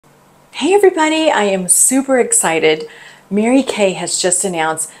Hey everybody, I am super excited. Mary Kay has just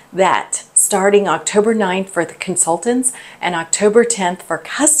announced that starting October 9th for the consultants and October 10th for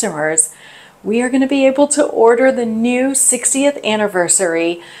customers, we are going to be able to order the new 60th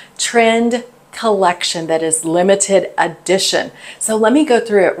anniversary trend collection that is limited edition. So let me go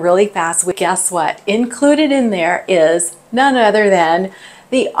through it really fast. Guess what? Included in there is none other than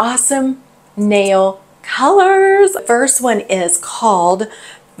the awesome nail colors. The first one is called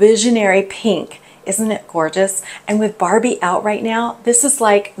Visionary Pink. Isn't it gorgeous? And with Barbie out right now, this is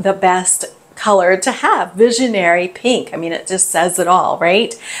like the best color to have, Visionary Pink. I mean, it just says it all,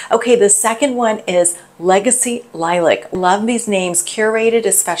 right? Okay, the second one is Legacy Lilac. Love these names, curated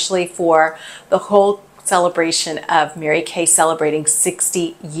especially for the whole celebration of Mary Kay celebrating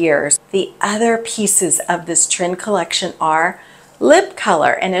 60 years. The other pieces of this trend collection are lip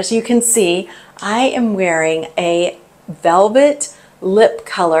color. And as you can see, I am wearing a velvet lip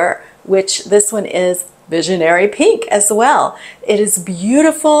color, which this one is Visionary Pink as well. It is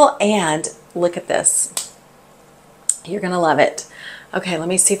beautiful, and look at this. You're gonna love it. Okay, let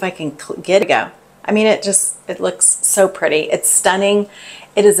me see if I can get it go. I mean, it looks so pretty. It's stunning.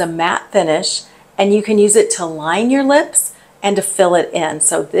 It is a matte finish, and you can use it to line your lips and to fill it in.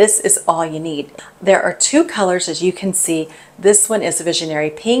 So this is all you need. There are two colors, as you can see. This one is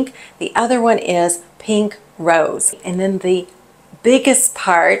Visionary Pink. The other one is Pink Rose. And then the biggest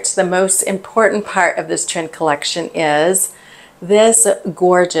part, the most important part of this trend collection is this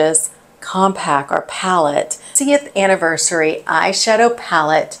gorgeous compact or palette. 60th anniversary eyeshadow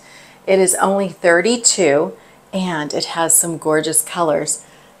palette. It is only $32 and it has some gorgeous colors.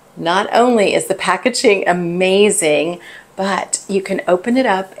 Not only is the packaging amazing, but you can open it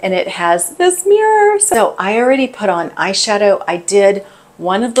up and it has this mirror. So I already put on eyeshadow. I did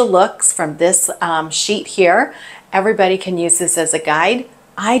one of the looks from this sheet here. Everybody can use this as a guide.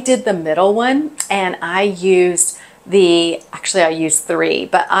 I did the middle one, and I used actually I used three,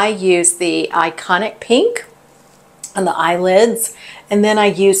 but I used the Iconic Pink on the eyelids, and then I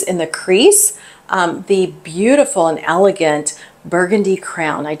used in the crease the beautiful and elegant Burgundy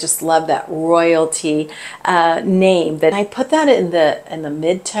Crown. I just love that royalty name. That I put that in the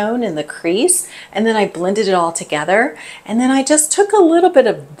mid-tone in the crease, and then I blended it all together, and then I just took a little bit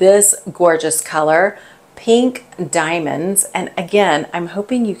of this gorgeous color, Pink Diamonds, and again, I'm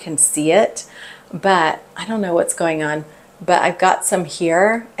hoping you can see it, but I don't know what's going on, but I've got some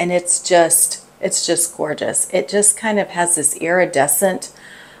here, and it's just gorgeous. It just kind of has this iridescent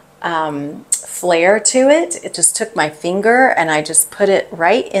flare to it. It just took my finger and I just put it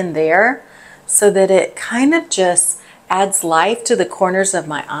right in there so that it kind of just adds life to the corners of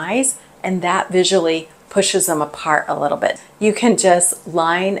my eyes, and that visually pushes them apart a little bit. You can just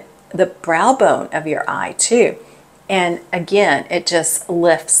line the brow bone of your eye too. And again, it just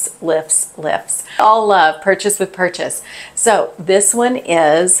lifts, lifts, lifts. All love, purchase with purchase. So this one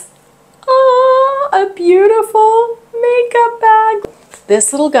is a beautiful makeup bag.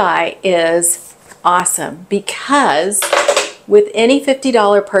 This little guy is awesome because with any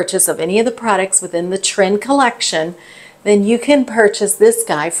 $50 purchase of any of the products within the trend collection, then you can purchase this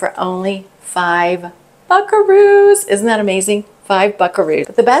guy for only $5 buckaroos. Isn't that amazing? $5 buckaroos.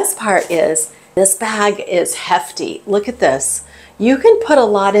 But the best part is this bag is hefty. Look at this. You can put a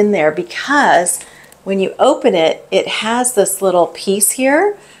lot in there because when you open it, it has this little piece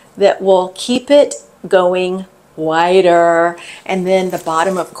here that will keep it going wider, and then the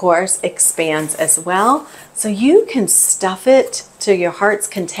bottom of course expands as well, so you can stuff it to your heart's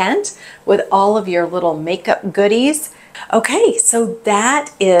content with all of your little makeup goodies. Okay, so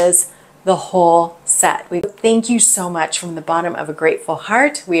that is the whole set. We thank you so much from the bottom of a grateful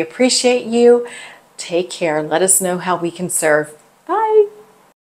heart. We appreciate you. Take care and let us know how we can serve.